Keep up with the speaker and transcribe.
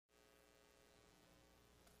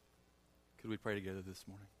Could we pray together this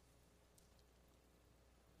morning?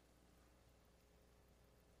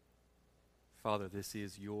 Father, this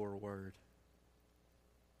is your word.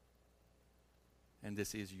 And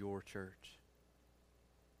this is your church.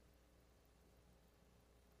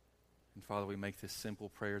 And Father, we make this simple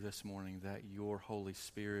prayer this morning that your Holy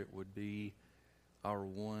Spirit would be our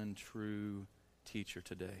one true teacher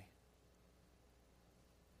today.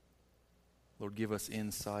 Lord, give us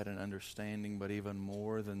insight and understanding, but even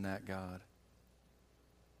more than that, God,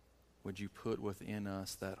 would you put within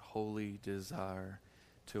us that holy desire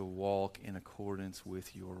to walk in accordance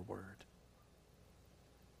with your word.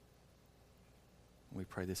 We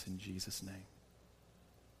pray this in Jesus' name.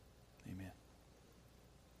 Amen.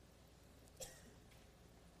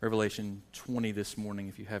 Revelation 20 this morning,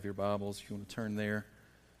 if you have your Bibles, if you want to turn there.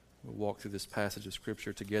 We'll walk through this passage of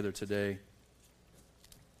Scripture together today.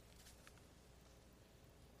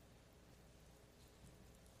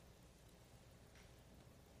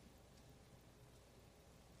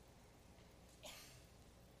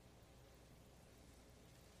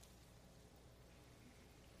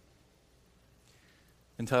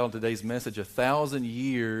 Entitled today's message, 1,000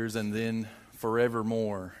 Years and Then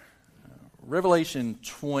Forevermore. Revelation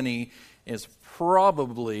 20 is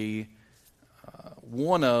probably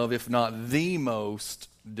one of, if not the most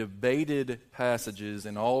debated passages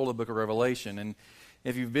in all the book of Revelation. And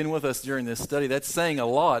if you've been with us during this study, that's saying a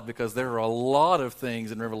lot, because there are a lot of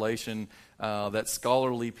things in Revelation that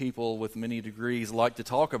scholarly people with many degrees like to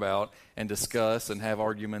talk about and discuss and have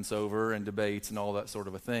arguments over and debates and all that sort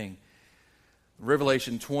of a thing.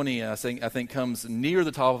 Revelation 20, I think comes near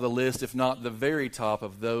the top of the list, if not the very top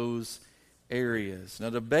of those areas. Now,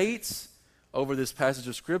 debates over this passage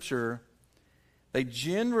of Scripture, they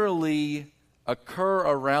generally occur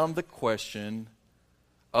around the question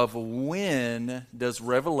of when does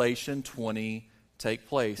Revelation 20 take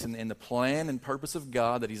place. And the plan and purpose of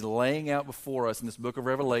God that He's laying out before us in this book of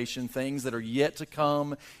Revelation, things that are yet to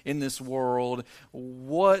come in this world,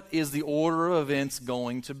 what is the order of events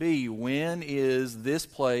going to be? When is this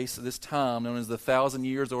place, this time, known as the 1,000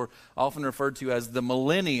 years, or often referred to as the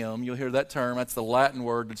millennium? You'll hear that term. That's the Latin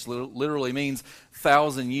word, which literally means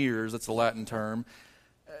 1,000 years. That's the Latin term.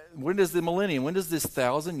 When does the millennium, when does this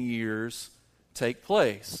 1,000 years take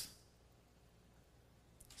place?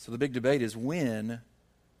 So the big debate is when.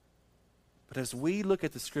 But as we look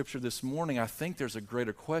at the Scripture this morning, I think there's a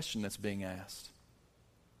greater question that's being asked.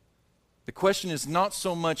 The question is not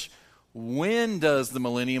so much when does the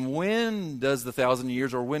millennium, when does the 1,000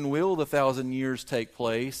 years, or when will the 1,000 years take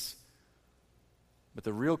place? But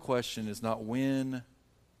the real question is not when,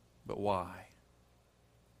 but why.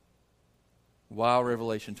 Why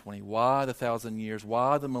Revelation 20? Why the 1,000 years?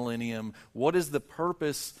 Why the millennium? What is the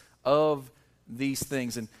purpose of these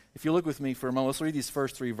things? And if you look with me for a moment, let's read these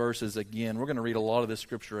first three verses again. We're going to read a lot of this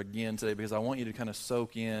Scripture again today because I want you to kind of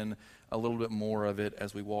soak in a little bit more of it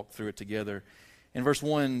as we walk through it together. In verse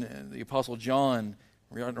 1, the Apostle John,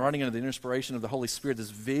 writing under the inspiration of the Holy Spirit, this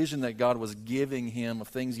vision that God was giving him of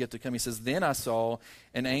things yet to come, he says, "Then I saw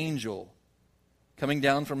an angel coming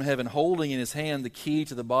down from heaven, holding in his hand the key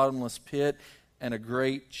to the bottomless pit and a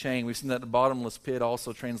great chain." We've seen that the bottomless pit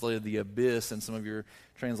also translated the abyss in some of your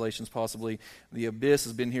translations possibly. The abyss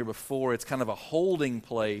has been here before. It's kind of a holding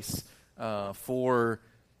place for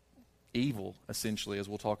evil, essentially, as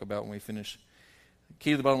we'll talk about when we finish.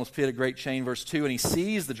 Key to the bottomless pit, a great chain, verse 2, "And he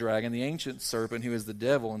seized the dragon, the ancient serpent, who is the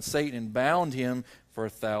devil, and Satan, and bound him for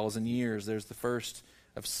 1,000 years. There's the first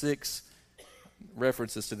of 6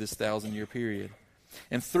 references to this 1,000-year period.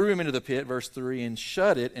 "And threw him into the pit," verse 3, "and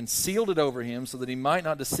shut it, and sealed it over him, so that he might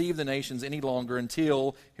not deceive the nations any longer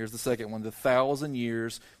until," here's the second one, "the 1,000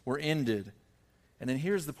 years were ended." And then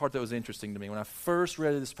here's the part that was interesting to me. When I first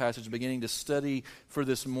read this passage, beginning to study for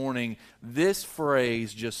this morning, this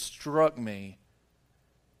phrase just struck me.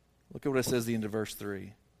 Look at what it says at the end of verse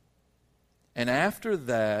 3. "And after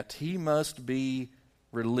that, he must be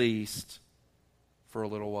released for a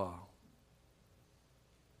little while."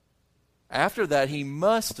 After that, he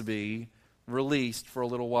must be released for a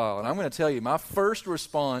little while. And I'm going to tell you, my first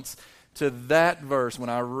response to that verse when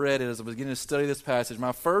I read it as I was beginning to study this passage,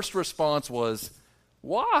 my first response was,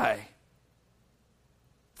 why?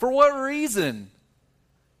 For what reason?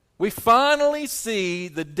 We finally see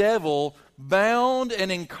the devil bound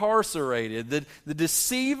and incarcerated, the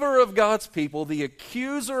deceiver of God's people, the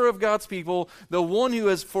accuser of God's people, the one who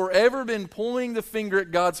has forever been pointing the finger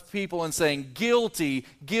at God's people and saying, guilty,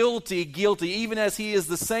 guilty, guilty, even as he is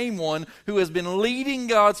the same one who has been leading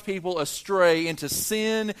God's people astray into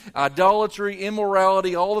sin, idolatry,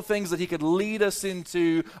 immorality, all the things that he could lead us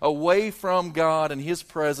into away from God and his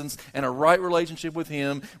presence and a right relationship with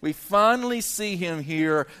him. We finally see him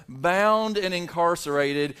here bound and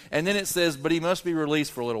incarcerated, and then it says, but he must be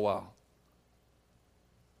released for a little while.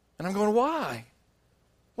 And I'm going, why?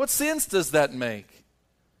 What sense does that make?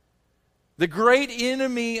 The great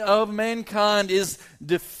enemy of mankind is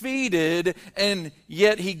defeated, and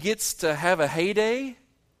yet he gets to have a heyday?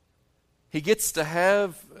 He gets to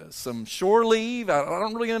have some shore leave? I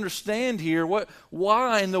don't really understand here.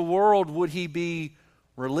 Why in the world would he be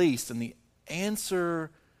released? And the answer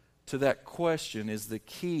to that question is the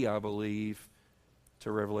key, I believe,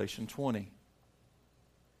 to Revelation 20.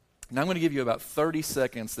 Now I'm going to give you about 30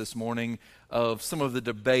 seconds this morning of some of the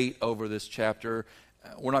debate over this chapter.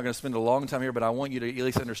 We're not going to spend a long time here, but I want you to at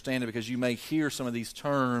least understand it because you may hear some of these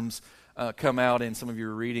terms come out in some of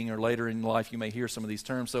your reading, or later in life you may hear some of these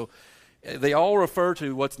terms. So they all refer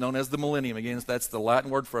to what's known as the millennium. Again, that's the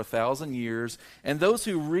Latin word for 1,000 years. And those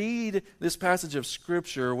who read this passage of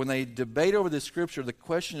Scripture, when they debate over this Scripture, the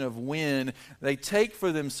question of when, they take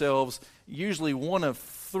for themselves usually one of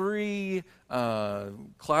three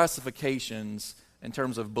classifications in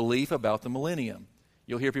terms of belief about the millennium.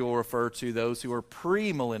 You'll hear people refer to those who are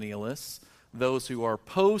premillennialists, those who are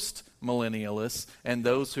post-millennialists, and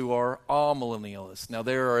those who are amillennialists. Now,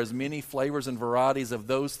 there are as many flavors and varieties of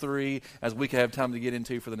those three as we could have time to get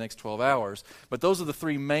into for the next 12 hours. But those are the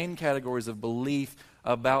three main categories of belief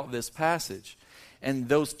about this passage. And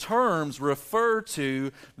those terms refer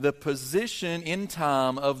to the position in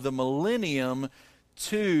time of the millennium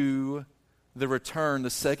to the return, the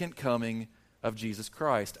second coming of Jesus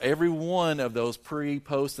Christ. Every one of those pre,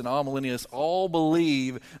 post, and amillennialists all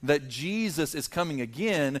believe that Jesus is coming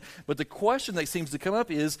again, but the question that seems to come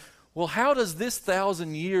up is, well, how does this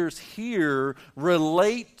 1,000 years here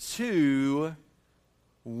relate to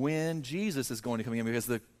when Jesus is going to come again? Because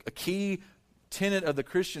a key tenet of the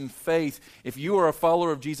Christian faith, if you are a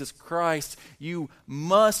follower of Jesus Christ, you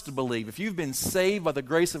must believe. If you've been saved by the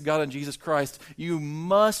grace of God in Jesus Christ, you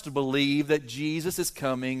must believe that Jesus is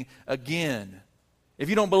coming again. If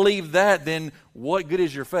you don't believe that, then what good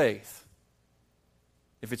is your faith?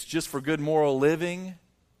 If it's just for good moral living,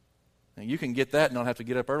 then you can get that and not have to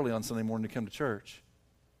get up early on Sunday morning to come to church.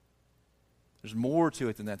 There's more to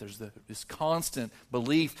it than that. There's this constant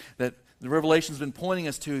belief that the Revelation's been pointing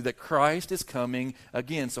us to, that Christ is coming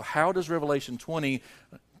again. So how does Revelation 20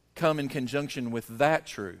 come in conjunction with that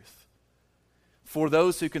truth? For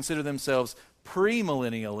those who consider themselves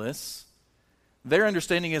premillennialists, their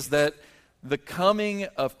understanding is that the coming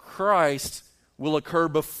of Christ will occur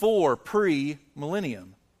before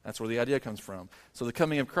pre-millennium. That's where the idea comes from. So the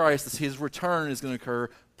coming of Christ, his return is going to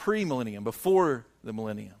occur pre-millennium, before the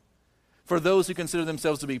millennium. For those who consider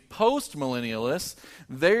themselves to be post-millennialists,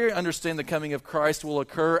 they understand the coming of Christ will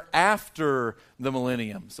occur after the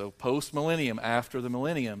millennium. So post-millennium, after the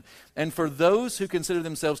millennium. And for those who consider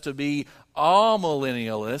themselves to be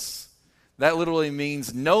amillennialists, that literally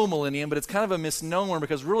means no millennium, but it's kind of a misnomer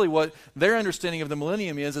because really what their understanding of the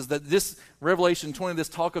millennium is that this Revelation 20, this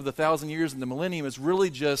talk of the 1,000 years and the millennium, is really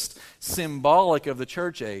just symbolic of the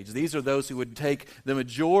church age. These are those who would take the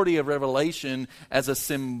majority of Revelation as a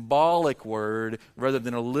symbolic word rather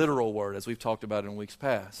than a literal word, as we've talked about in weeks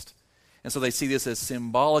past. And so they see this as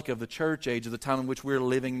symbolic of the church age, of the time in which we're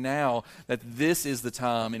living now, that this is the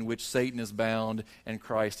time in which Satan is bound and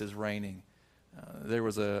Christ is reigning. There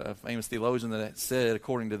was a famous theologian that said,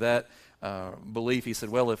 according to that belief, he said,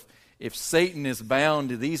 well, if Satan is bound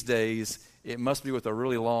these days, it must be with a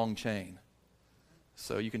really long chain.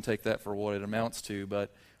 So you can take that for what it amounts to, but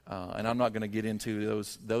and I'm not going to get into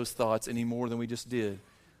those thoughts any more than we just did.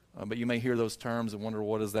 But you may hear those terms and wonder,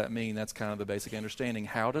 what does that mean? That's kind of the basic understanding.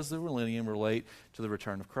 How does the millennium relate to the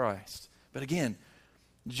return of Christ? But again,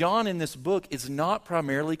 John in this book is not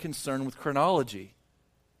primarily concerned with chronology.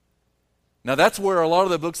 Now that's where a lot of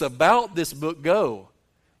the books about this book go.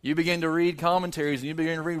 You begin to read commentaries and you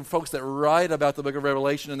begin to read folks that write about the book of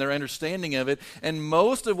Revelation and their understanding of it, and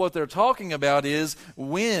most of what they're talking about is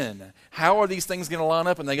when. How are these things going to line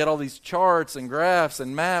up? And they got all these charts and graphs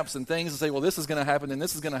and maps and things and say, well, this is going to happen and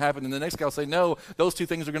this is going to happen, and the next guy will say, no, those two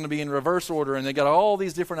things are going to be in reverse order, and they got all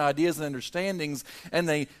these different ideas and understandings, and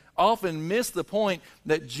they often miss the point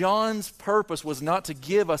that John's purpose was not to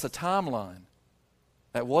give us a timeline.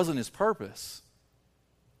 That wasn't his purpose.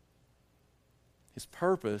 His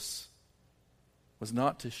purpose was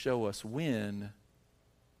not to show us when,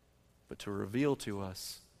 but to reveal to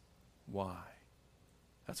us why.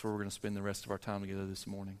 That's where we're going to spend the rest of our time together this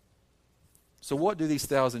morning. So what do these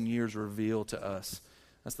 1,000 years reveal to us?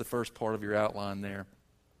 That's the first part of your outline there.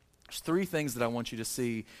 There's three things that I want you to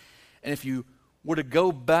see. And if you were to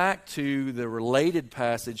go back to the related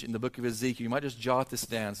passage in the book of Ezekiel, you might just jot this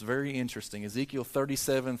down. It's very interesting. Ezekiel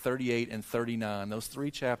 37, 38, and 39. Those three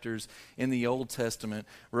chapters in the Old Testament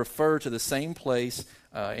refer to the same place.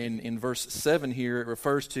 In verse 7 here, it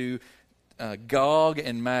refers to Gog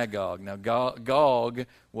and Magog. Now, Gog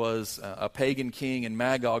was a pagan king, and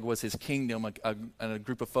Magog was his kingdom, a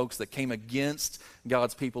group of folks that came against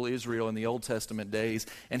God's people Israel in the Old Testament days.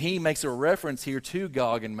 And he makes a reference here to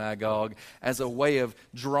Gog and Magog as a way of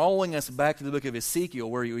drawing us back to the book of Ezekiel,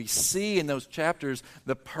 where we see in those chapters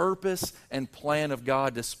the purpose and plan of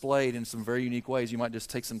God displayed in some very unique ways. You might just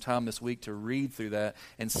take some time this week to read through that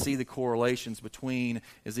and see the correlations between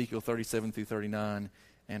Ezekiel 37 through 39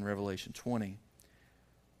 and Revelation 20.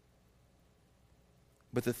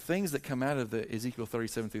 But the things that come out of the Ezekiel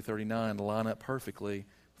 37 through 39 line up perfectly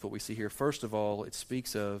with what we see here. First of all, it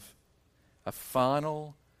speaks of a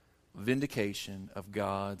final vindication of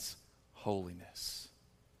God's holiness.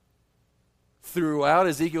 Throughout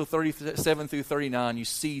Ezekiel 37 through 39, you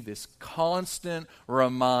see this constant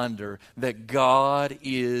reminder that God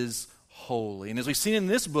is holy. And as we've seen in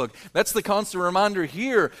this book, that's the constant reminder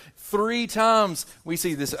here. 3 times we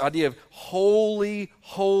see this idea of holy,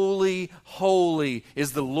 holy, holy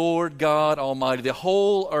is the Lord God Almighty. The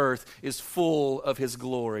whole earth is full of His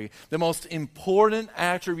glory. The most important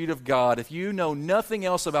attribute of God, if you know nothing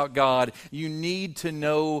else about God, you need to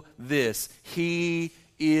know this. He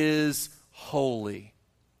is holy.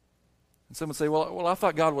 And some would say, well, I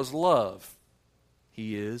thought God was love.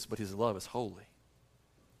 He is, but His love is holy.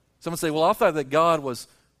 Someone say, well, I thought that God was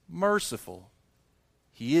merciful.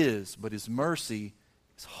 He is, but His mercy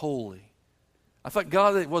is holy. I thought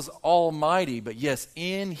God was almighty, but yes,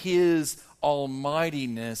 in His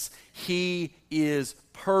almightiness, He is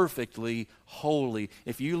perfectly holy.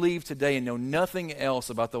 If you leave today and know nothing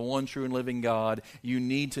else about the one true and living God, you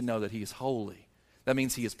need to know that He is holy. That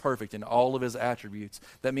means He is perfect in all of His attributes.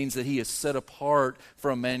 That means that He is set apart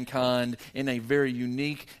from mankind in a very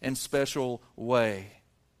unique and special way.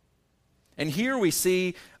 And here we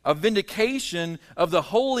see a vindication of the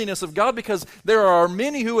holiness of God, because there are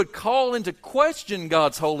many who would call into question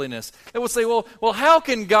God's holiness. They would say, well, how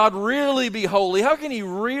can God really be holy? How can He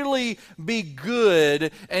really be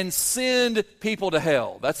good and send people to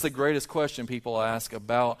hell? That's the greatest question people ask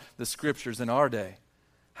about the Scriptures in our day.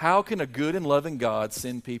 How can a good and loving God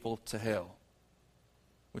send people to hell?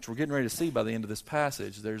 Which we're getting ready to see by the end of this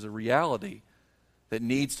passage. There's a reality that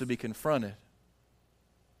needs to be confronted.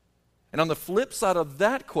 And on the flip side of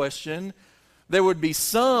that question, there would be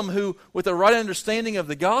some who, with the right understanding of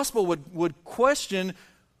the gospel, would question,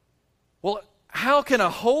 well, how can a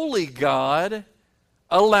holy God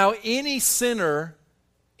allow any sinner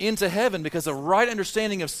into heaven? Because a right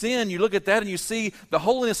understanding of sin, you look at that and you see the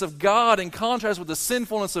holiness of God in contrast with the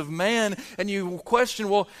sinfulness of man, and you question,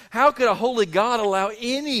 well, how could a holy God allow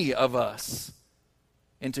any of us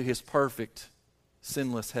into His perfect,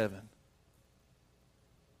 sinless heaven?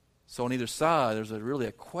 So on either side, there's really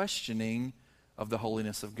a questioning of the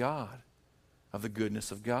holiness of God, of the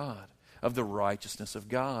goodness of God, of the righteousness of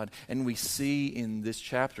God. And we see in this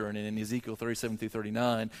chapter and in Ezekiel 37 through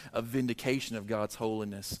 39 a vindication of God's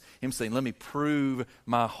holiness. Him saying, let me prove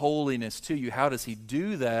my holiness to you. How does He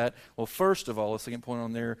do that? Well, first of all, the second point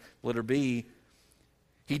on there, letter B,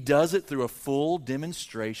 He does it through a full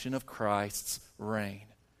demonstration of Christ's reign.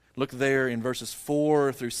 Look there in verses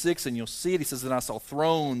 4 through 6, and you'll see it. He says, and I saw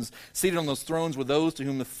thrones. Seated on those thrones were those to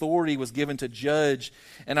whom authority was given to judge.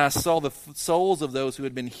 And I saw the souls of those who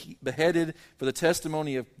had been beheaded for the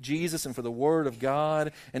testimony of Jesus and for the word of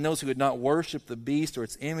God, and those who had not worshipped the beast or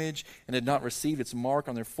its image, and had not received its mark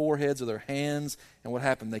on their foreheads or their hands. And what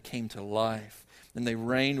happened? They came to life. And they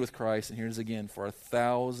reigned with Christ, and here's again, for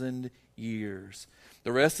 1,000 years.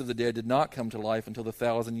 The rest of the dead did not come to life until the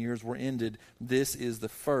 1,000 years were ended. This is the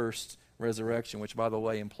first resurrection, which, by the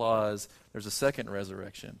way, implies there's a second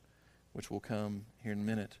resurrection, which will come here in a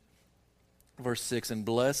minute. Verse 6, and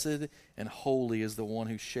blessed and holy is the one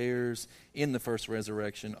who shares in the first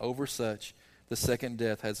resurrection. Over such, the second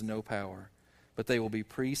death has no power. But they will be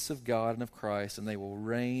priests of God and of Christ, and they will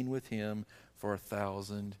reign with Him for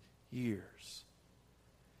 1,000 years.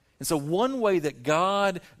 And so one way that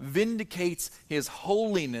God vindicates His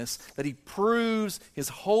holiness, that He proves His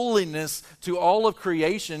holiness to all of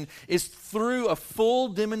creation, is through a full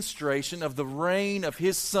demonstration of the reign of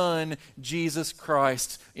His Son, Jesus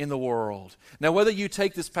Christ, in the world. Now, whether you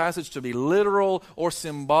take this passage to be literal or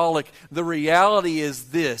symbolic, the reality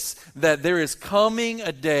is this, that there is coming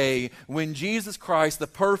a day when Jesus Christ, the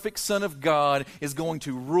perfect Son of God, is going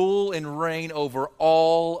to rule and reign over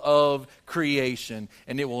all of creation.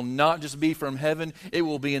 And it will not just be from heaven, it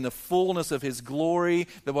will be in the fullness of His glory.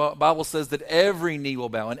 The Bible says that every knee will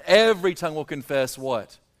bow and every tongue will confess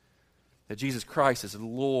what? That Jesus Christ is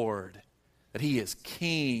Lord, that He is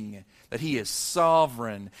King, that He is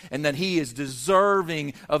sovereign, and that He is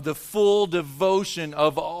deserving of the full devotion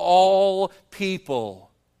of all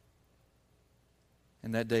people.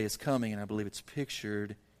 And that day is coming, and I believe it's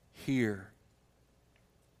pictured here.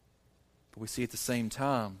 But we see at the same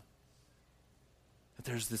time that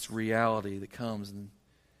there's this reality that comes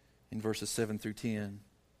in verses 7 through 10.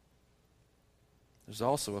 There's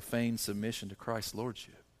also a feigned submission to Christ's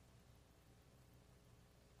lordship.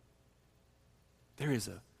 There is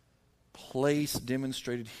a place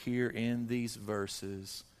demonstrated here in these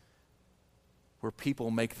verses where people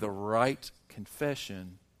make the right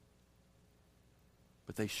confession,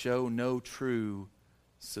 but they show no true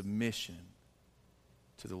submission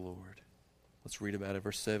to the Lord. Let's read about it.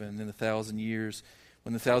 Verse 7, and then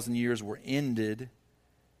when the 1,000 years were ended,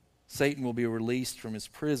 Satan will be released from his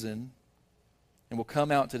prison and will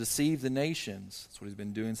come out to deceive the nations. That's what he's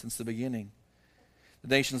been doing since the beginning. The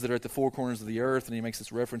nations that are at the four corners of the earth, and he makes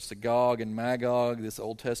this reference to Gog and Magog, this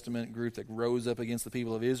Old Testament group that rose up against the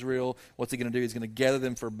people of Israel. What's he going to do? He's going to gather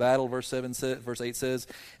them for battle, verse 8 says,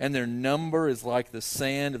 and their number is like the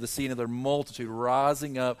sand of the sea, and their multitude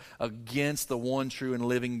rising up against the one true and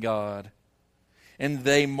living God. And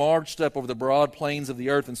they marched up over the broad plains of the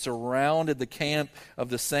earth and surrounded the camp of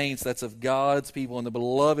the saints, that's of God's people, in the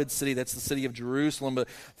beloved city, that's the city of Jerusalem. But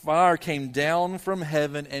fire came down from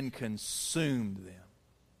heaven and consumed them.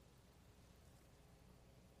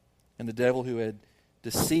 And the devil who had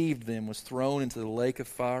deceived them was thrown into the lake of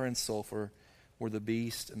fire and sulfur where the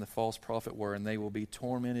beast and the false prophet were, and they will be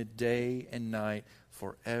tormented day and night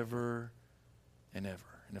forever and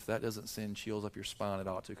ever. And if that doesn't send chills up your spine, it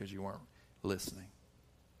ought to, because you weren't listening.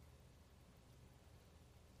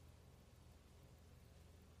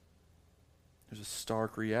 There's a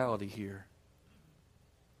stark reality here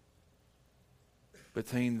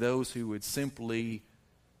between those who would simply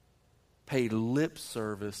pay lip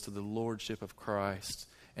service to the lordship of Christ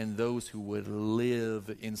and those who would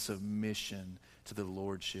live in submission to the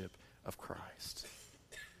lordship of Christ.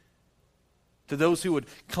 To those who would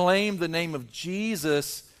claim the name of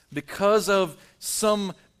Jesus because of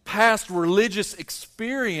some past religious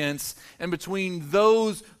experience, and between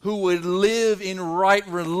those who would live in right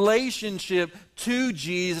relationship to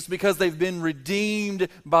Jesus because they've been redeemed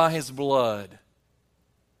by His blood.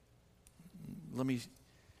 Let me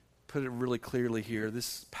put it really clearly here.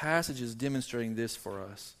 This passage is demonstrating this for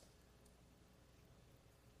us.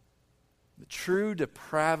 The true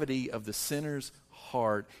depravity of the sinner's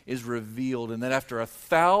heart is revealed, and that after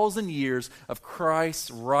 1,000 years of Christ's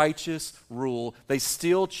righteous rule, they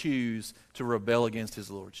still choose to rebel against His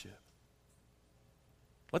lordship.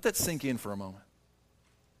 Let that sink in for a moment.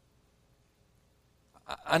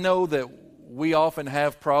 I know that we often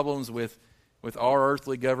have problems with our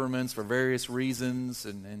earthly governments for various reasons,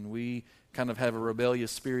 and we kind of have a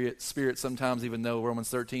rebellious spirit sometimes, even though Romans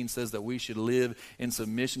 13 says that we should live in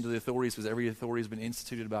submission to the authorities because every authority has been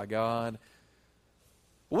instituted by God.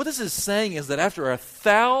 What this is saying is that after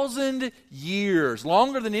 1,000 years,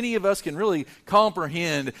 longer than any of us can really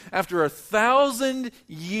comprehend, after 1,000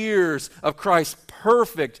 years of Christ's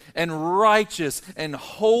perfect and righteous and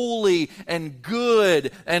holy and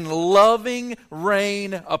good and loving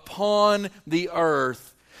reign upon the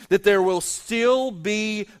earth, that there will still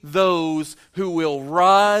be those who will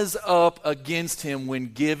rise up against Him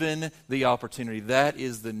when given the opportunity. That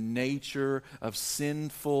is the nature of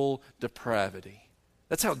sinful depravity.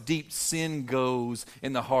 That's how deep sin goes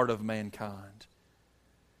in the heart of mankind.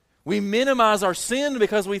 We minimize our sin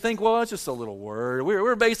because we think, well, it's just a little word.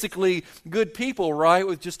 We're basically good people, right,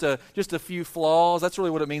 with just a few flaws. That's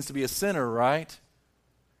really what it means to be a sinner, right?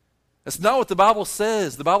 That's not what the Bible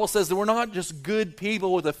says. The Bible says that we're not just good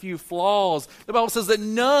people with a few flaws. The Bible says that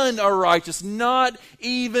none are righteous, not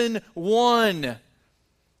even one.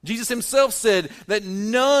 Jesus Himself said that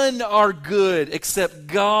none are good except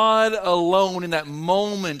God alone. In that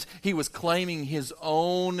moment, He was claiming His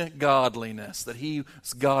own godliness, that He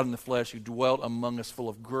was God in the flesh who dwelt among us full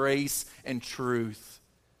of grace and truth.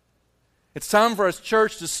 It's time for us,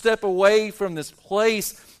 church, to step away from this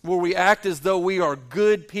place where we act as though we are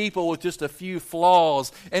good people with just a few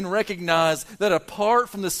flaws and recognize that apart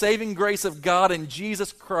from the saving grace of God in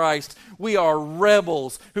Jesus Christ, we are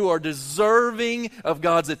rebels who are deserving of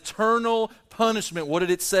God's eternal punishment. What did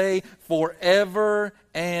it say? Forever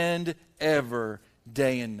and ever,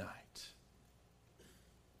 day and night.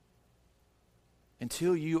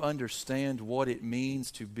 Until you understand what it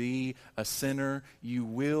means to be a sinner, you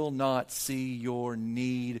will not see your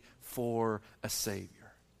need for a Savior.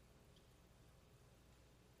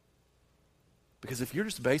 Because if you're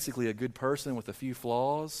just basically a good person with a few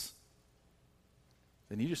flaws,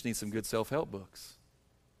 then you just need some good self-help books.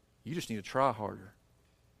 You just need to try harder.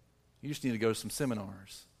 You just need to go to some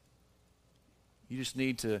seminars. You just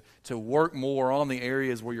need to work more on the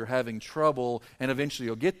areas where you're having trouble, and eventually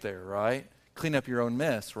you'll get there, right? Clean up your own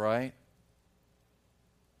mess, right?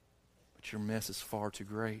 But your mess is far too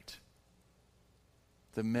great.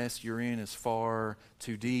 The mess you're in is far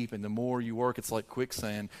too deep, and the more you work, it's like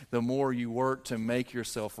quicksand. The more you work to make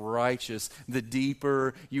yourself righteous, the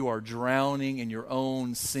deeper you are drowning in your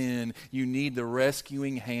own sin. You need the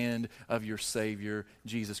rescuing hand of your Savior,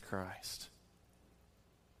 Jesus Christ.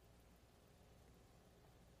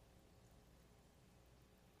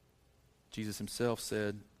 Jesus himself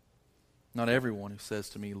said, "Not everyone who says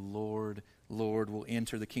to me, 'Lord, Lord,' will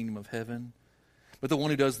enter the kingdom of heaven, but the one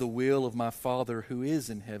who does the will of my Father who is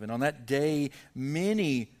in heaven. On that day,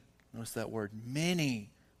 many," notice that word,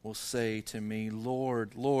 "many will say to me,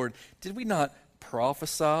 'Lord, Lord, did we not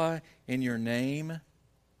prophesy in your name?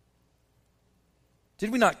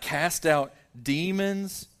 Did we not cast out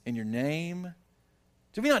demons in your name?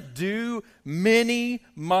 Did we not do many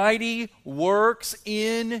mighty works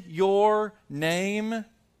in your name?'"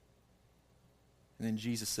 And then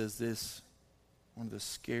Jesus says this, one of the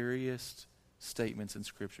scariest statements in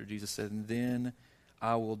Scripture. Jesus said, "And then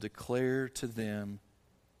I will declare to them,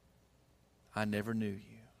 'I never knew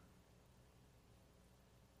you.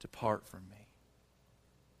 Depart from me,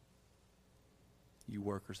 you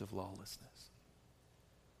workers of lawlessness.'"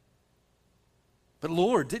 But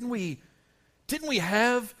Lord, didn't we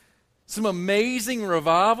have some amazing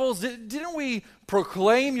revivals? Didn't we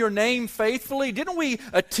proclaim your name faithfully? Didn't we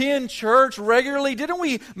attend church regularly? Didn't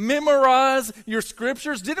we memorize your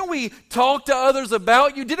scriptures? Didn't we talk to others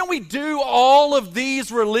about you? Didn't we do all of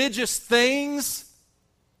these religious things?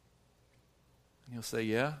 And you'll say,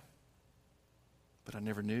 "Yeah, but I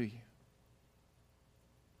never knew you."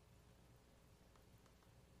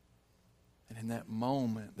 And in that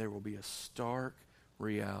moment, there will be a stark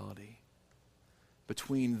reality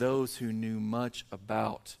between those who knew much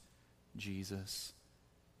about Jesus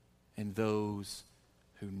and those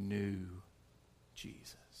who knew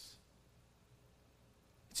Jesus.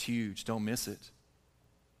 It's huge. Don't miss it.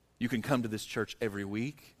 You can come to this church every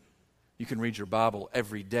week. You can read your Bible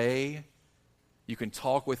every day. You can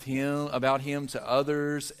talk with about him to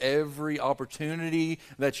others every opportunity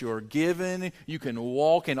that you are given. You can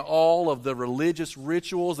walk in all of the religious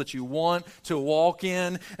rituals that you want to walk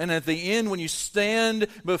in. And at the end, when you stand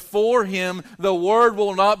before him, the word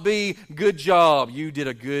will not be, "Good job, you did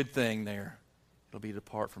a good thing there." It'll be,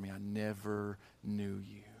 "Depart from me, I never knew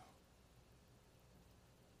you."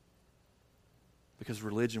 Because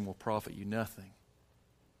religion will profit you nothing.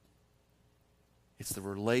 It's the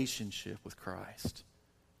relationship with Christ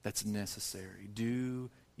that's necessary.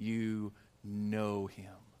 Do you know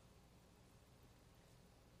him?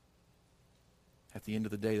 At the end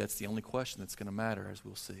of the day, that's the only question that's going to matter, as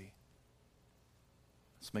we'll see.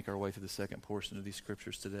 Let's make our way through the second portion of these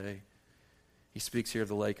scriptures today. He speaks here of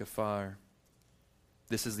the lake of fire.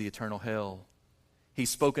 This is the eternal hell. He's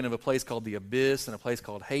spoken of a place called the abyss and a place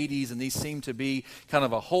called Hades, and these seem to be kind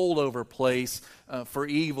of a holdover place for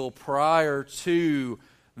evil prior to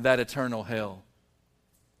that eternal hell.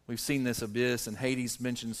 We've seen this abyss and Hades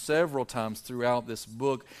mentioned several times throughout this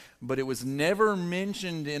book, but it was never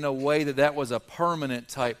mentioned in a way that was a permanent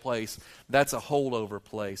type place. That's a holdover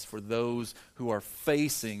place for those who are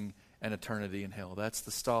facing an eternity in hell. That's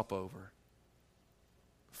the stopover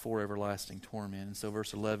for everlasting torment. And so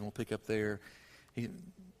verse 11, we'll pick up there.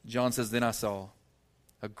 John says, "Then I saw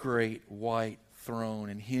a great white throne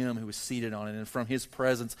and him who was seated on it, and from his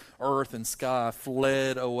presence earth and sky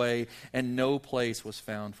fled away, and no place was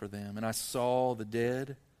found for them. And I saw the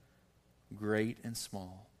dead, great and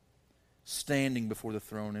small, standing before the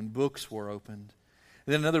throne, and books were opened.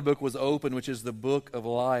 And then another book was opened, which is the book of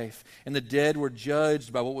life. And the dead were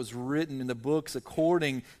judged by what was written in the books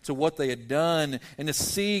according to what they had done. And the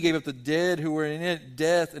sea gave up the dead who were in it,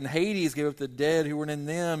 death, and Hades gave up the dead who were in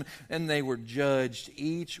them, and they were judged,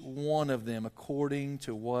 each one of them according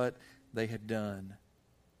to what they had done.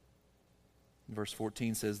 Verse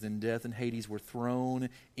 14 says, Then death and Hades were thrown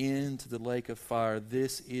into the lake of fire.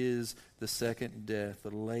 This is the second death,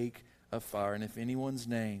 the lake of fire. And if anyone's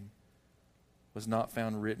name was not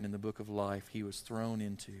found written in the book of life, he was thrown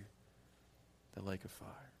into the lake of fire.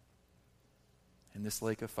 And this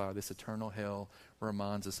lake of fire, this eternal hell,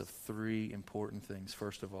 reminds us of three important things.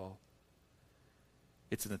 First of all,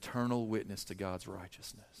 it's an eternal witness to God's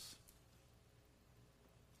righteousness.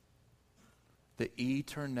 The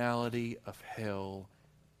eternality of hell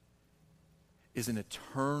is an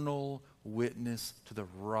eternal witness to the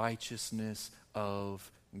righteousness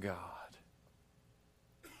of God.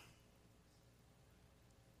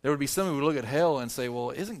 There would be some who would look at hell and say, well,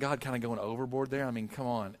 isn't God kind of going overboard there? I mean, come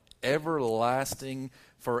on. Everlasting,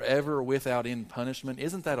 forever without end punishment.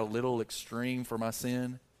 Isn't that a little extreme for my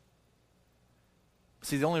sin?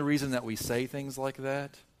 See, the only reason that we say things like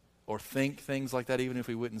that or think things like that, even if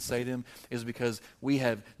we wouldn't say them, is because we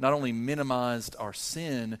have not only minimized our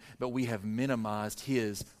sin, but we have minimized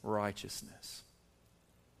His righteousness.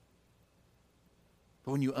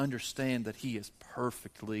 But when you understand that He is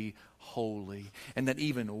perfectly holy and that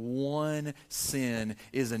even one sin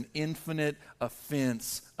is an infinite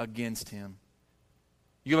offense against Him.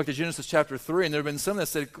 You go back to Genesis chapter 3, and there have been some that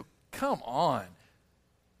said, come on.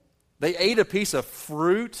 They ate a piece of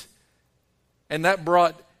fruit, and that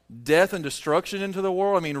brought death and destruction into the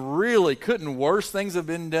world. I mean, really, couldn't worse things have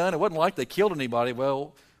been done? It wasn't like they killed anybody.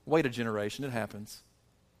 Well, wait a generation, it happens.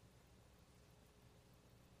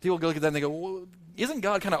 People look at that and they go, well, isn't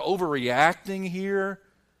God kind of overreacting here?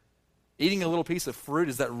 Eating a little piece of fruit,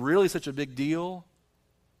 is that really such a big deal?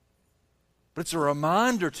 But it's a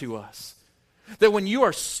reminder to us that when you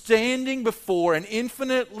are standing before an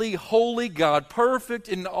infinitely holy God, perfect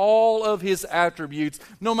in all of His attributes,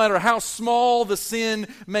 no matter how small the sin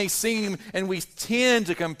may seem, and we tend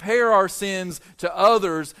to compare our sins to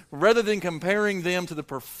others rather than comparing them to the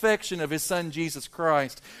perfection of His Son, Jesus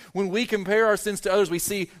Christ. When we compare our sins to others, we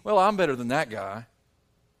see, well, I'm better than that guy.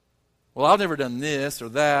 Well, I've never done this or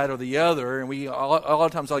that or the other, and we a lot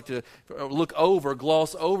of times like to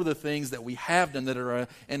gloss over the things that we have done that are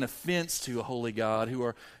an offense to a holy God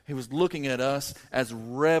who is looking at us as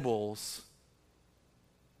rebels.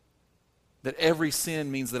 That every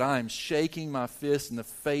sin means that I am shaking my fist in the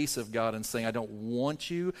face of God and saying, I don't want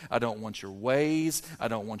you, I don't want your ways, I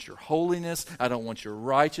don't want your holiness, I don't want your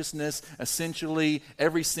righteousness. Essentially,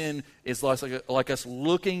 every sin is like us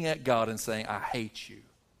looking at God and saying, I hate you.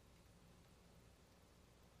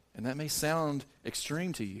 And that may sound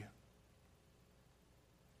extreme to you.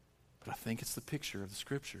 But I think it's the picture of the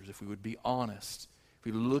Scriptures. If we would be honest, if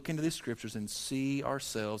we look into the Scriptures and see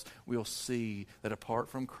ourselves, we'll see that apart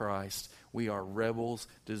from Christ, we are rebels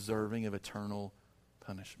deserving of eternal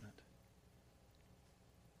punishment.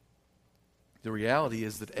 The reality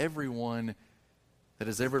is that everyone that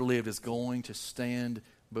has ever lived is going to stand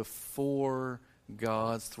before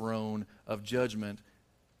God's throne of judgment.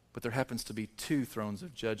 But there happens to be two thrones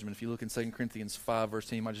of judgment. If you look in 2 Corinthians 5, verse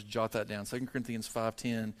 10, you might just jot that down. 2 Corinthians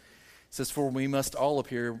 5:10 it says, For we must all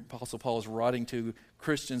appear, Apostle Paul is writing to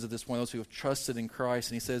Christians at this point, those who have trusted in Christ,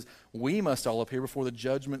 and he says, we must all appear before the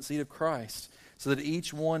judgment seat of Christ, so that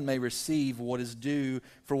each one may receive what is due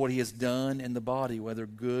for what he has done in the body, whether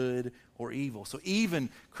good or evil. So even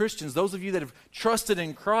Christians, those of you that have trusted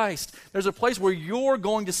in Christ, there's a place where you're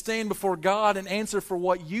going to stand before God and answer for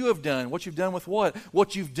what you have done. What you've done with what?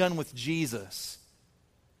 What you've done with Jesus.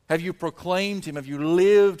 Have you proclaimed Him? Have you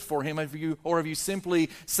lived for Him? Have you simply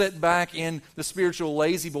sat back in the spiritual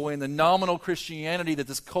lazy boy and the nominal Christianity that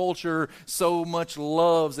this culture so much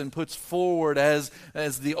loves and puts forward as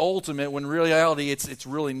the ultimate, when in reality it's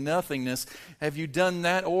really nothingness? Have you done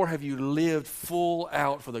that, or have you lived full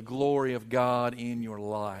out for the glory of God in your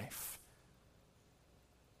life?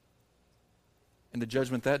 And the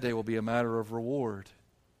judgment that day will be a matter of reward.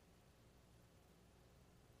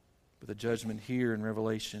 But the judgment here in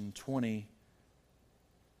Revelation 20,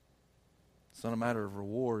 it's not a matter of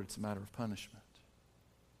reward, it's a matter of punishment.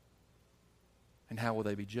 And how will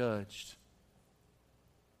they be judged?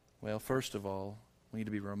 Well, first of all, we need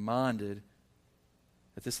to be reminded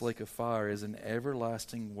that this lake of fire is an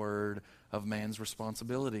everlasting word of man's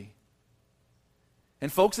responsibility.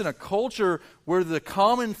 And folks, in a culture where the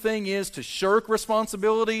common thing is to shirk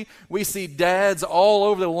responsibility, we see dads all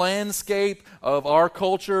over the landscape of our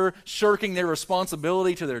culture shirking their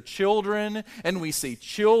responsibility to their children. And we see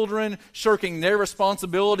children shirking their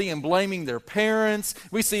responsibility and blaming their parents.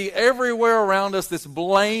 We see everywhere around us this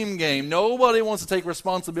blame game. Nobody wants to take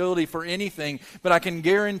responsibility for anything. But I can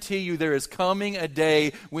guarantee you there is coming a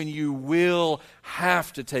day when you will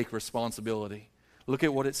have to take responsibility. Look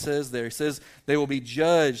at what it says there. It says they will be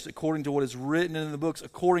judged according to what is written in the books.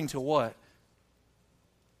 According to what?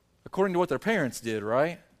 According to what their parents did,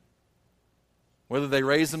 right? Whether they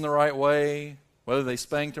raised them the right way, whether they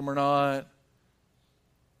spanked them or not.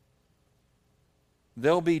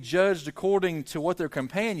 They'll be judged according to what their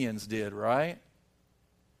companions did, right?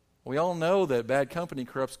 We all know that bad company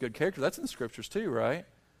corrupts good character. That's in the Scriptures too, right?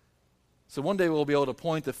 So one day we'll be able to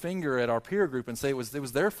point the finger at our peer group and say it was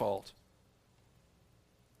their fault.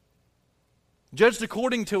 Judged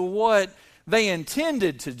according to what they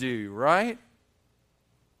intended to do, right?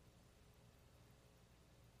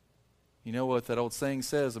 You know what that old saying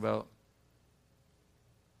says about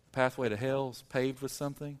the pathway to hell is paved with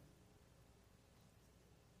something?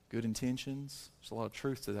 Good intentions. There's a lot of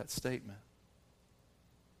truth to that statement.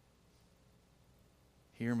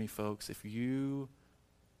 Hear me, folks. If you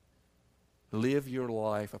live your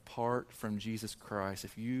life apart from Jesus Christ,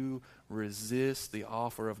 if you resist the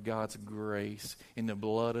offer of God's grace in the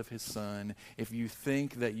blood of His Son, if you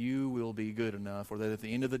think that you will be good enough, or that at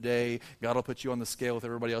the end of the day, God will put you on the scale with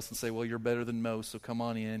everybody else and say, well, you're better than most, so come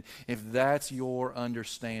on in. If that's your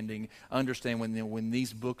understand when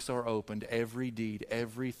these books are opened, every deed,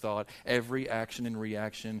 every thought, every action and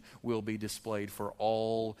reaction will be displayed for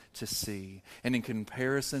all to see. And in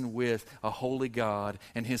comparison with a holy God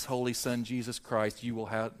and His holy Son, Jesus Christ, you will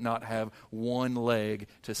not have one leg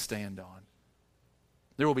to stand on.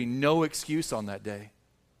 There will be no excuse on that day.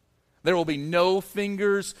 There will be no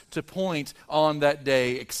fingers to point on that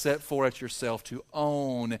day except for at yourself to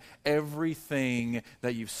own everything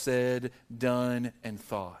that you've said, done, and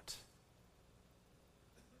thought.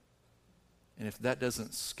 And if that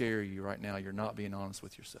doesn't scare you right now, you're not being honest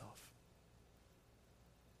with yourself.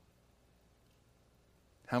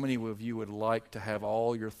 How many of you would like to have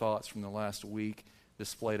all your thoughts from the last week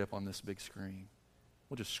displayed up on this big screen?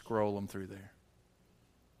 We'll just scroll them through there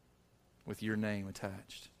with your name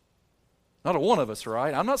attached. Not a one of us,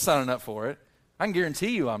 right? I'm not signing up for it. I can guarantee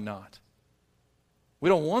you I'm not. We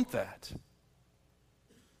don't want that.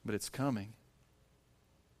 But it's coming.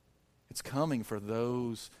 It's coming for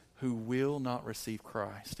those who will not receive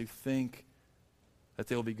Christ, who think that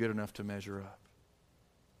they'll be good enough to measure up.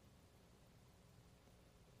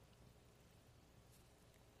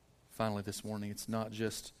 Finally, this morning, it's not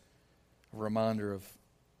just a reminder of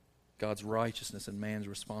God's righteousness and man's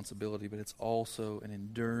responsibility, but it's also an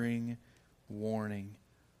enduring warning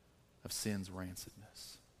of sin's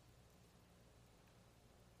rancidness.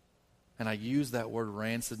 And I use that word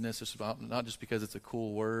rancidness not just because it's a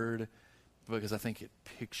cool word, but because I think it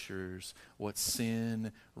pictures what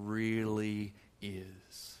sin really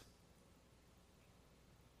is.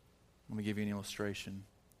 Let me give you an illustration.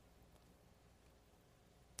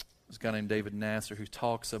 There's a guy named David Nasser who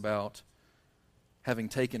talks about having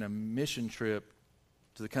taken a mission trip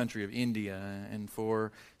to the country of India, and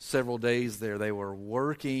for several days there they were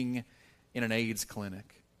working in an AIDS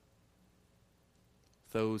clinic.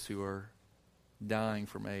 Those who are dying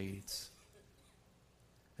from AIDS.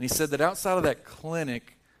 And he said that outside of that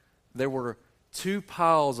clinic there were two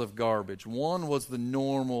piles of garbage. One was the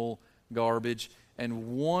normal garbage,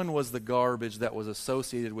 and one was the garbage that was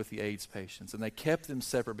associated with the AIDS patients. And they kept them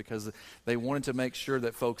separate because they wanted to make sure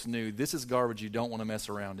that folks knew this is garbage you don't want to mess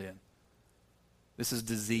around in. This is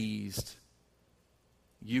diseased.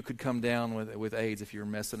 You could come down with AIDS if you were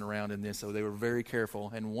messing around in this. So they were very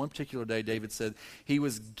careful. And one particular day, David said he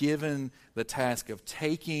was given the task of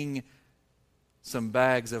taking some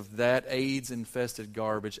bags of that AIDS-infested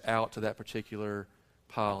garbage out to that particular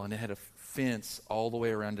pile. And it had a fence all the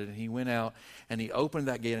way around it. And he went out and he opened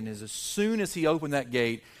that gate. And as soon as he opened that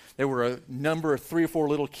gate, there were a number of 3 or 4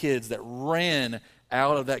 little kids that ran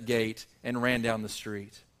out of that gate and ran down the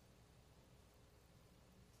street.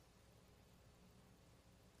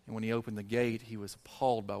 And when he opened the gate, he was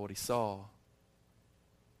appalled by what he saw.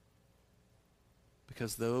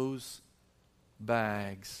 Because those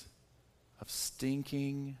bags of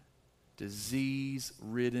stinking,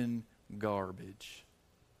 disease-ridden garbage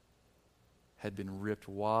had been ripped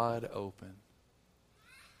wide open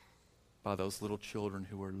by those little children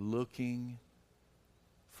who were looking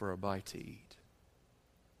for a bite to eat.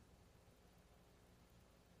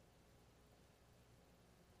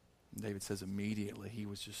 David says immediately he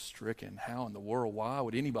was just stricken. How in the world? Why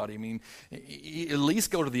would anybody? I mean, at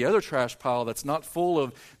least go to the other trash pile that's not full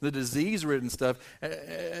of the disease-ridden stuff.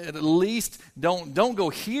 At least don't go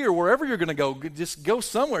here. Wherever you're going to go, just go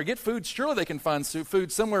somewhere. Get food. Surely they can find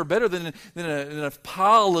food somewhere better than a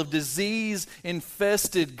pile of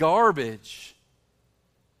disease-infested garbage.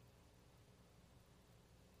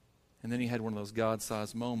 And then he had one of those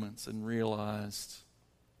God-sized moments and realized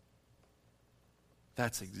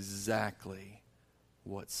That's exactly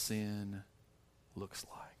what sin looks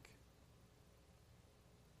like.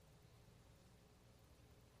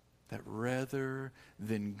 That rather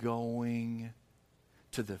than going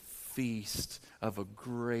to the feast of a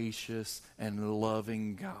gracious and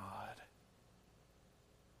loving God,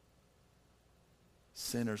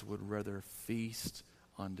 sinners would rather feast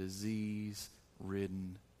on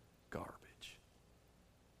disease-ridden garbage.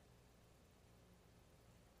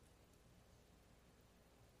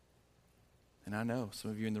 And I know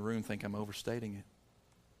some of you in the room think I'm overstating it.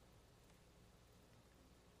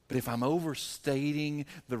 But if I'm overstating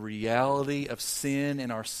the reality of sin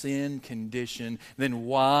and our sin condition, then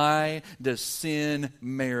why does sin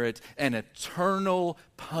merit an eternal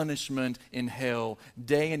punishment in hell,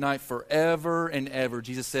 day and night, forever and ever?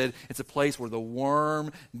 Jesus said it's a place where the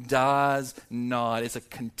worm dies not. It's a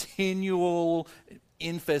continual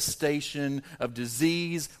infestation of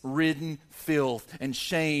disease-ridden filth and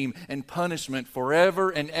shame and punishment forever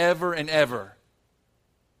and ever and ever.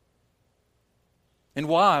 And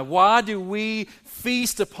why? Why do we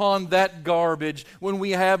feast upon that garbage when we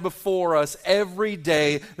have before us every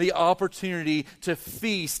day the opportunity to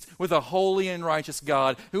feast with a holy and righteous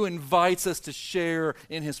God who invites us to share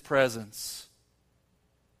in His presence?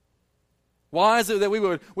 Why is it that we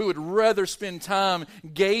would rather spend time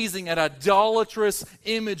gazing at idolatrous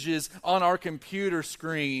images on our computer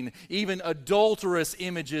screen, even adulterous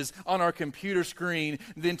images on our computer screen,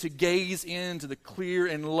 than to gaze into the clear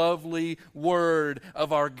and lovely Word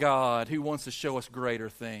of our God who wants to show us greater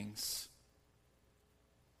things?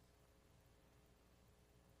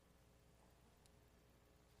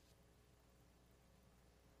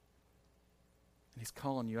 And He's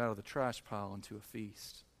calling you out of the trash pile into a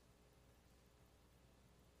feast.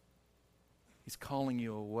 He's calling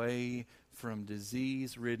you away from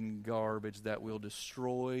disease-ridden garbage that will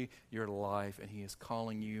destroy your life, and He is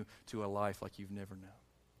calling you to a life like you've never known.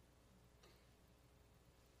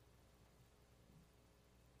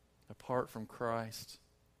 Apart from Christ,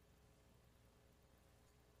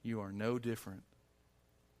 you are no different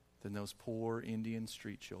than those poor Indian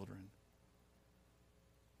street children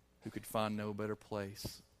who could find no better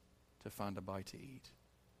place to find a bite to eat.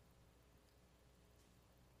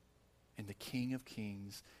 And the King of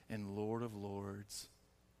Kings and Lord of Lords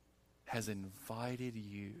has invited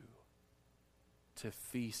you to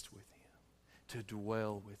feast with Him, to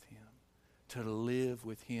dwell with Him, to live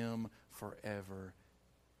with Him forever.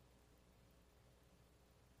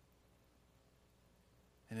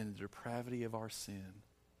 And in the depravity of our sin,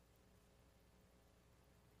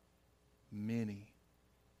 many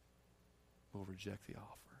will reject the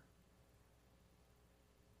offer.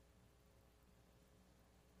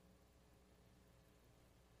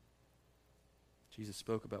 Jesus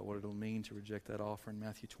spoke about what it'll mean to reject that offer in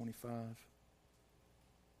Matthew 25.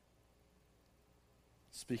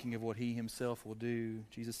 Speaking of what He Himself will do,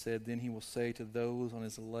 Jesus said, "Then He will say to those on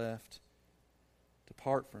His left,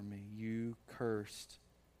 'Depart from me, you cursed,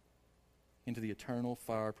 into the eternal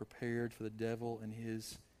fire prepared for the devil and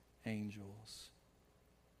his angels.'"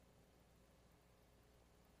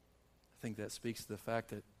 I think that speaks to the fact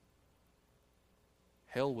that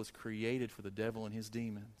hell was created for the devil and his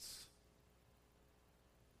demons.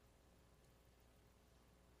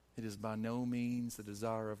 It is by no means the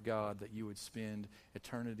desire of God that you would spend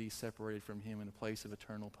eternity separated from Him in a place of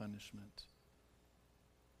eternal punishment.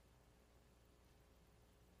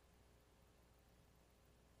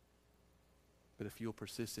 But if you'll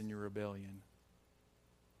persist in your rebellion,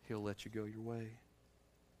 He'll let you go your way.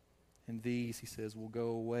 And these, He says, will go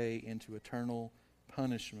away into eternal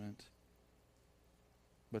punishment,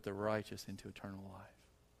 but the righteous into eternal life.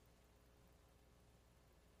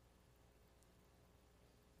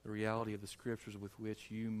 The reality of the Scriptures with which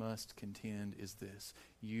you must contend is this: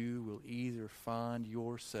 you will either find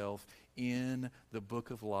yourself in the book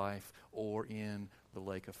of life or in the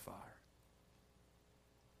lake of fire.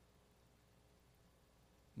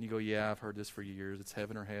 And you go, "Yeah, I've heard this for years. It's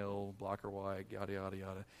heaven or hell, black or white, yada, yada,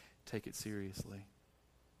 yada." Take it seriously.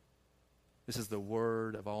 This is the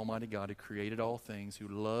Word of Almighty God who created all things, who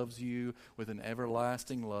loves you with an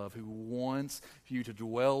everlasting love, who wants you to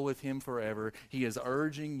dwell with Him forever. He is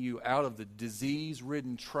urging you out of the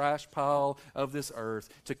disease-ridden trash pile of this earth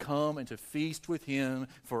to come and to feast with Him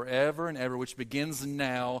forever and ever, which begins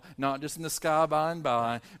now, not just in the sky by and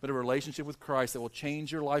by, but a relationship with Christ that will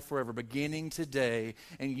change your life forever, beginning today.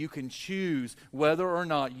 And you can choose whether or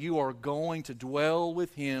not you are going to dwell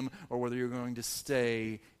with Him or whether you're going to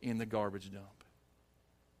stay in the garbage dump.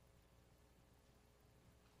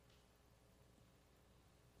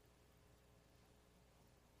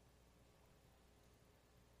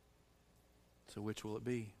 So which will it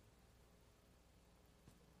be?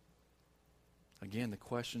 Again, the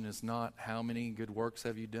question is not how many good works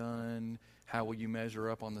have you done, how will you measure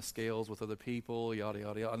up on the scales with other people, yada,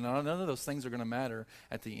 yada, yada. None of those things are going to matter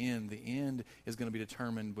at the end. The end is going to be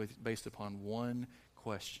determined based upon one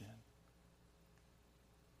question.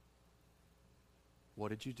 What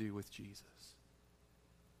did you do with Jesus?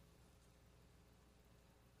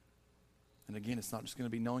 And again, it's not just going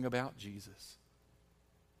to be knowing about Jesus.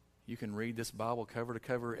 You can read this Bible cover to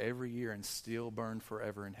cover every year and still burn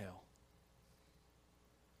forever in hell.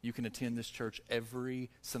 You can attend this church every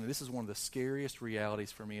Sunday. This is one of the scariest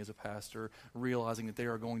realities for me as a pastor, realizing that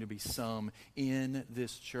there are going to be some in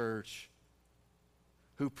this church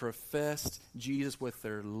who professed Jesus with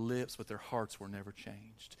their lips, but their hearts were never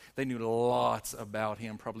changed. They knew lots about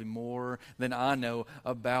him, probably more than I know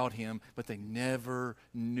about him, but they never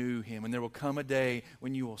knew him. And there will come a day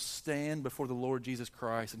when you will stand before the Lord Jesus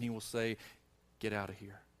Christ and he will say, "Get out of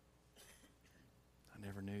here. I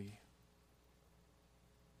never knew you."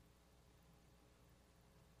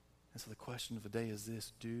 And so the question of the day is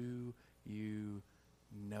this: do you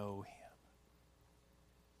know him?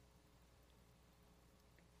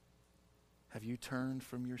 Have you turned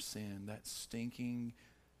from your sin, that stinking,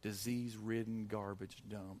 disease-ridden garbage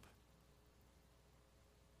dump,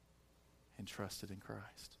 and trusted in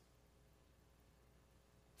Christ?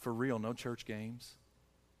 For real, no church games.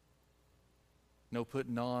 No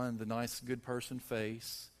putting on the nice, good person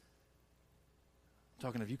face. I'm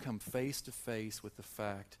talking, have you come face to face with the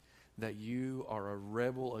fact that you are a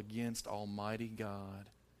rebel against Almighty God,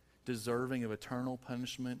 deserving of eternal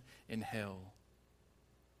punishment in hell,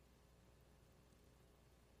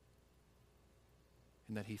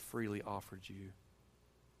 and that he freely offered you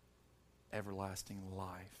everlasting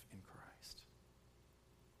life in Christ?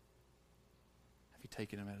 Have you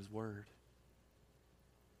taken him at his word?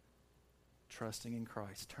 Trusting in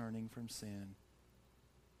Christ, turning from sin.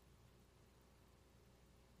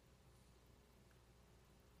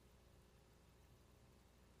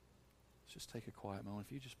 Just take a quiet moment.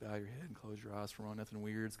 If you just bow your head and close your eyes for a moment, nothing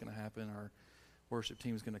weird is going to happen. Our worship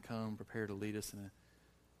team is going to come, prepare to lead us in a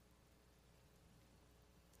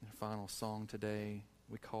final song today.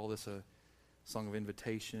 We call this a song of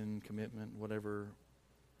invitation, commitment, whatever.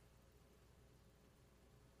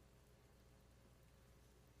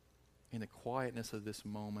 In the quietness of this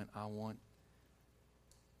moment, I want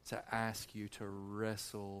to ask you to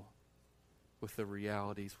wrestle with the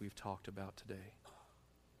realities we've talked about today.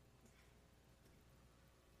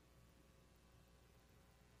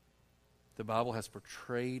 The Bible has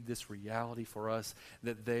portrayed this reality for us,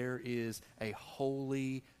 that there is a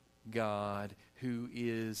holy God who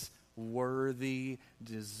is worthy,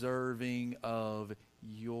 deserving of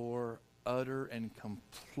your utter and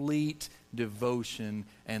complete devotion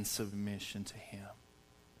and submission to him.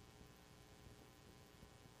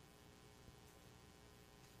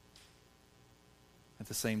 At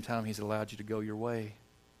the same time, he's allowed you to go your way.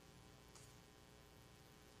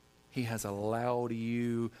 He has allowed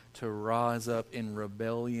you to rise up in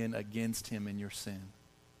rebellion against him in your sin.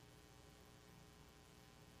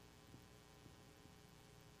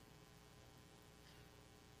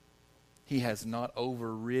 He has not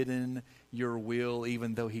overridden your will,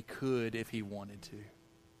 even though he could if he wanted to.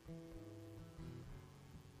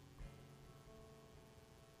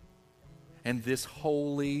 And this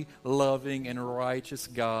holy, loving, and righteous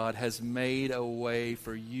God has made a way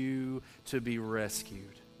for you to be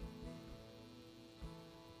rescued.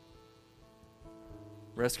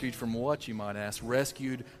 Rescued from what, you might ask?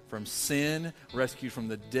 Rescued from sin, rescued from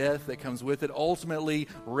the death that comes with it, ultimately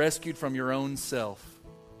rescued from your own self.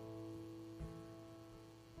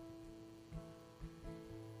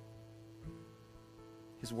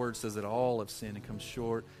 His word says that all have sinned and come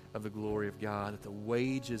short of the glory of God, that the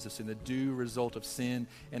wages of sin, the due result of sin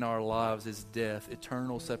in our lives is death,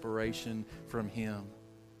 eternal separation from him.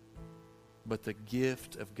 But the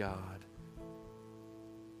gift of God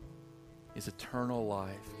is eternal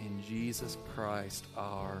life in Jesus Christ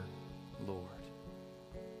our Lord.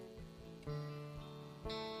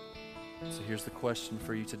 So here's the question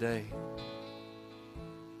for you today.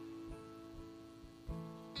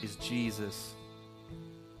 Is Jesus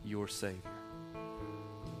your Savior?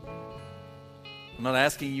 I'm not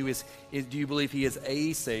asking you, do you believe he is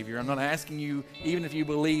a Savior? I'm not asking you, even if you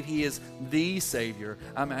believe he is the Savior.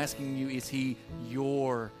 I'm asking you, is he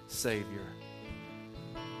your Savior?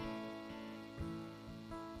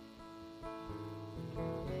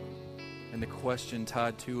 And the question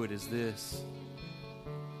tied to it is this: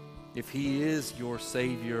 if he is your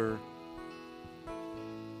Savior,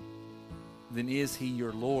 then is he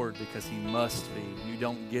your Lord? Because he must be. You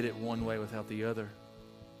don't get it one way without the other.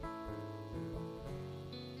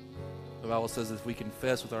 The Bible says if we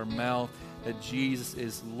confess with our mouth that Jesus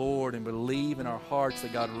is Lord and believe in our hearts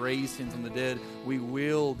that God raised him from the dead, we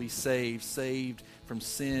will be saved, saved from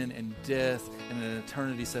sin and death and an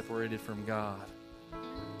eternity separated from God.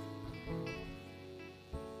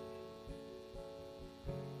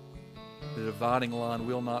 The dividing line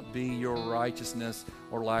will not be your righteousness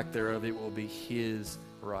or lack thereof. It will be his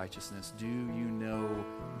righteousness. Do you know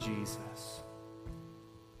Jesus?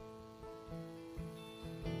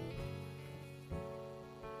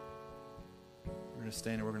 We're going to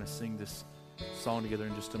stand and we're going to sing this song together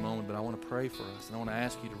in just a moment, but I want to pray for us, and I want to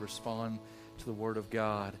ask you to respond to the Word of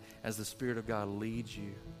God as the Spirit of God leads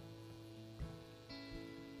you.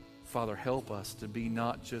 Father, help us to be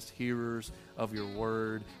not just hearers of your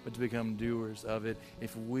word, but to become doers of it.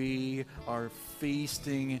 If we are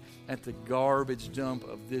feasting at the garbage dump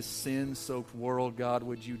of this sin-soaked world, God,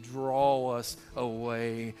 would you draw us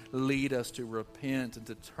away, lead us to repent and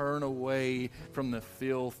to turn away from the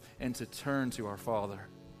filth and to turn to our Father.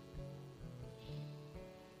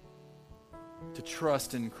 To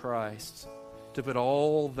trust in Christ, to put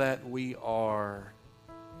all that we are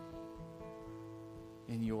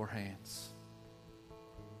in your hands.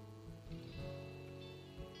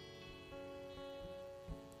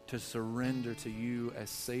 To surrender to you as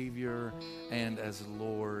Savior and as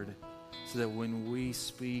Lord, so that when we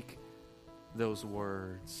speak those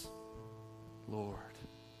words, Lord,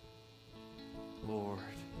 Lord,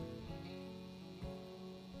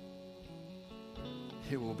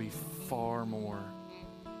 it will be far more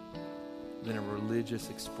than a religious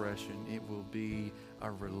expression. It will be a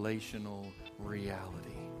relational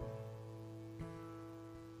reality.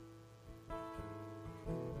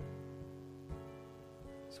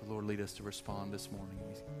 So Lord, lead us to respond this morning.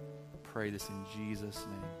 We pray this in Jesus'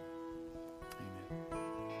 name. Amen.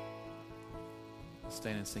 Let's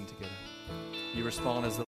stand and sing together. You respond as the